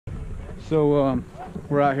So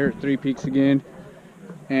we're out here at Three Peaks again,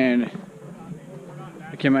 and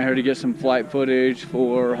I came out here to get some flight footage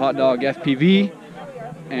for HotDog Fpv,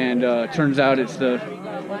 and turns out it's the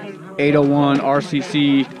 801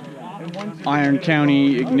 RCC Iron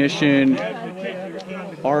County Ignition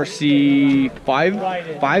RC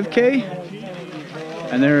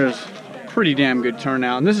 5K, and there's pretty damn good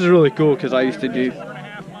turnout. And this is really cool because I used to do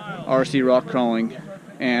RC rock crawling,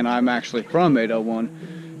 and I'm actually from 801.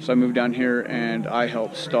 So I moved down here and I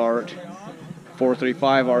helped start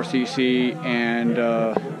 435 RCC and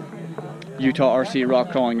Utah RC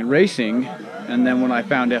rock crawling and racing. And then when I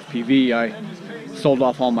found FPV, I sold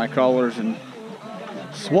off all my crawlers and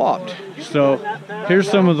swapped. So here's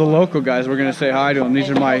some of the local guys. We're gonna say hi to them. These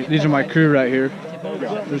are my crew right here.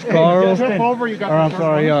 There's Carl.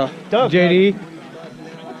 JD.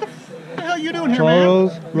 What the hell you doing here,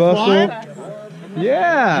 Charles, man? Russell.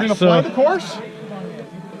 Yeah. You gonna fly the course?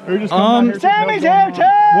 Sammy's here too!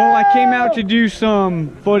 Well, I came out to do some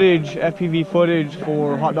footage, FPV footage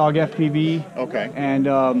for HotDog Fpv. Okay. And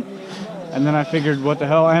then I figured, what the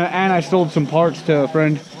hell? And I sold some parts to a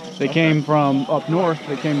friend. They came from up north.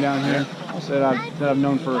 They came down here that I've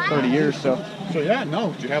known for 30 years. So yeah,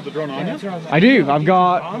 no. Do you have the drone on you? I do. I've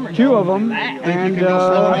got 2 of them. And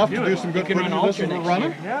slow enough to do some good footage of this when we're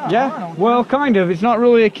running? Yeah. Well, kind of. It's not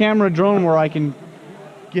really a camera drone where I can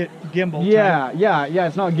get gimbal. Yeah.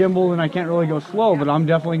 It's not gimbal, and I can't really go slow, but I'm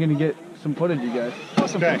definitely going to get some footage, you guys.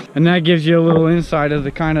 Awesome. Okay. And that gives you a little insight of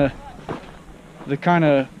the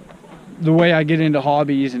way I get into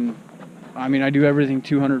hobbies. And I mean, I do everything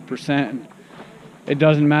 200%. And it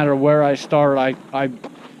doesn't matter where I start. I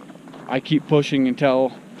keep pushing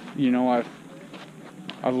until, you know,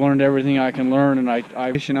 I've learned everything I can learn. And I'm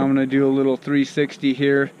going to do a little 360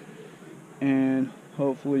 here, and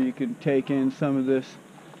hopefully you can take in some of this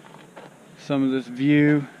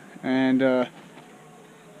view, and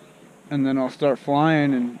then I'll start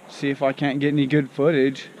flying and see if I can't get any good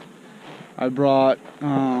footage. I brought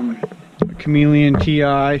a Chameleon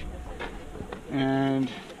TI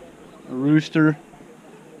and a Rooster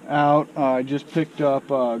out. I just picked up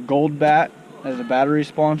Gold Bat as a battery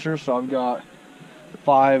sponsor, so I've got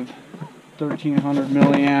 5 1300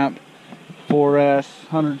 milliamp 4S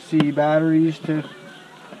 100C batteries to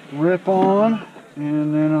rip on.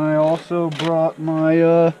 And then I also brought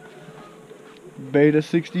my Beta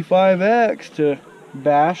 65X to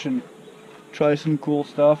bash and try some cool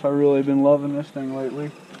stuff. I've really been loving this thing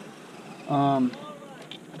lately. HotDog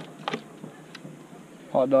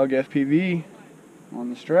FPV on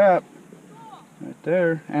the strap right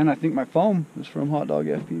there, and I think my foam is from HotDog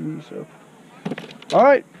FPV. So, all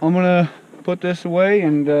right, I'm gonna put this away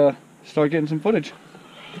and start getting some footage.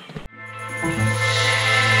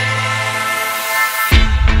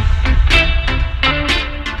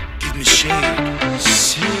 Chill.